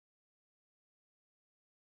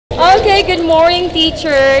Hi, good morning,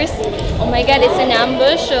 teachers. Oh my God, it's an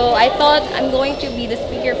ambush. So I thought I'm going to be the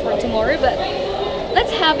speaker for tomorrow, but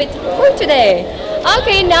let's have it for today.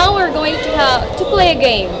 Okay, now we're going to play a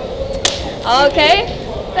game. Okay,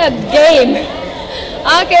 a game.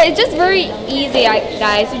 Okay, it's just very easy,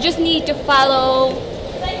 guys. You just need to follow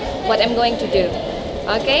what I'm going to do.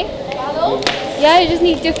 Okay? Follow? Yeah, you just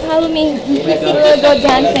need to follow me. We'll go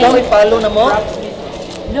dancing. Follow na mo?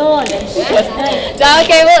 No, that's nice.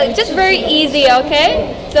 Okay, well, it's just very easy,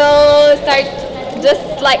 okay? So, start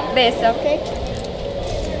just like this, okay?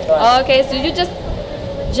 Okay, so you just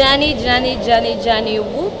Johnny, Johnny, Johnny, Johnny,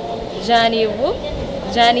 whoop, Johnny, whoop,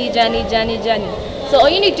 Johnny, Johnny, Johnny, Johnny. So all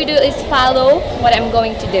you need to do is follow what I'm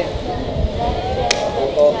going to do.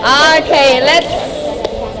 Okay,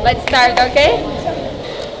 let's start, okay?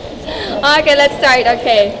 Okay, let's start,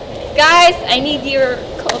 okay. Guys, I need your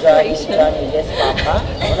cooperation. Yes, Papa.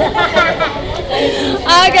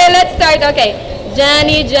 Okay, let's start, okay.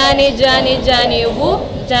 Johnny, Johnny, Johnny, Johnny, whoop,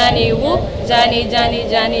 Johnny, whoop, Johnny, Johnny,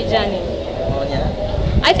 Johnny, Johnny.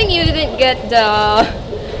 I think you didn't get the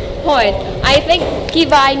point. I think,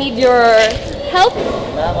 Kiva, I need your help.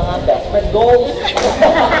 Mga best friend goals.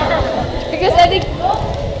 Because I think,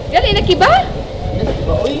 galing na Kiva?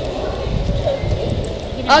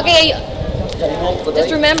 Okay,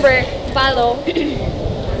 just remember, follow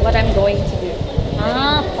what I'm going to do.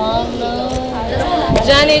 Follow.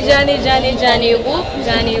 Johnny, Johnny, Johnny, Johnny, whoop,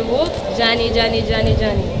 Johnny, whoop, Johnny, Johnny, Johnny,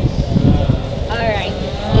 Johnny. Alright.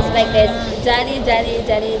 It's like this. Johnny, Johnny,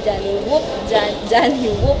 Johnny, Johnny, whoop, Johnny,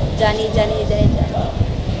 whoop, Johnny, Johnny, Johnny, Johnny.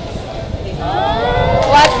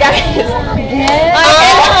 What, guys? Again?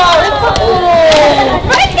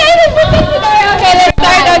 What kind of Okay, let's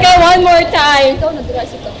start. Okay, one more time.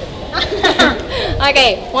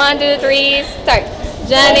 Okay, 1, 2, 3, start.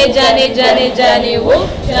 Johnny, Johnny, Johnny, Johnny, whoop,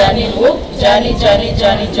 Johnny, whoop, Johnny, Johnny,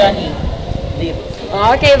 Johnny, Johnny.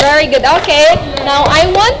 Okay, very good. Okay, now I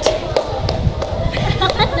want.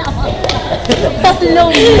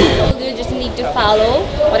 You just need to follow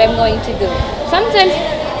what I'm going to do. Sometimes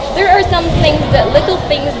there are some things little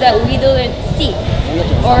things that we don't see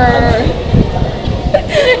or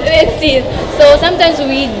didn't see. So sometimes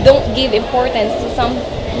we don't give importance to some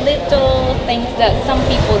little things that some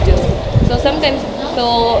people do.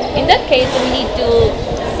 So in that case, we need to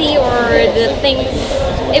see the things,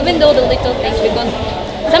 even though the little things, because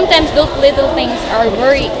sometimes those little things are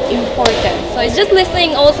very important. So it's just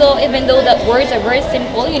listening also, even though the words are very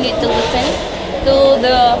simple, you need to listen to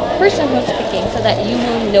the person who's speaking so that you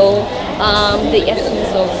will know the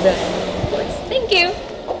essence of the words. Thank you.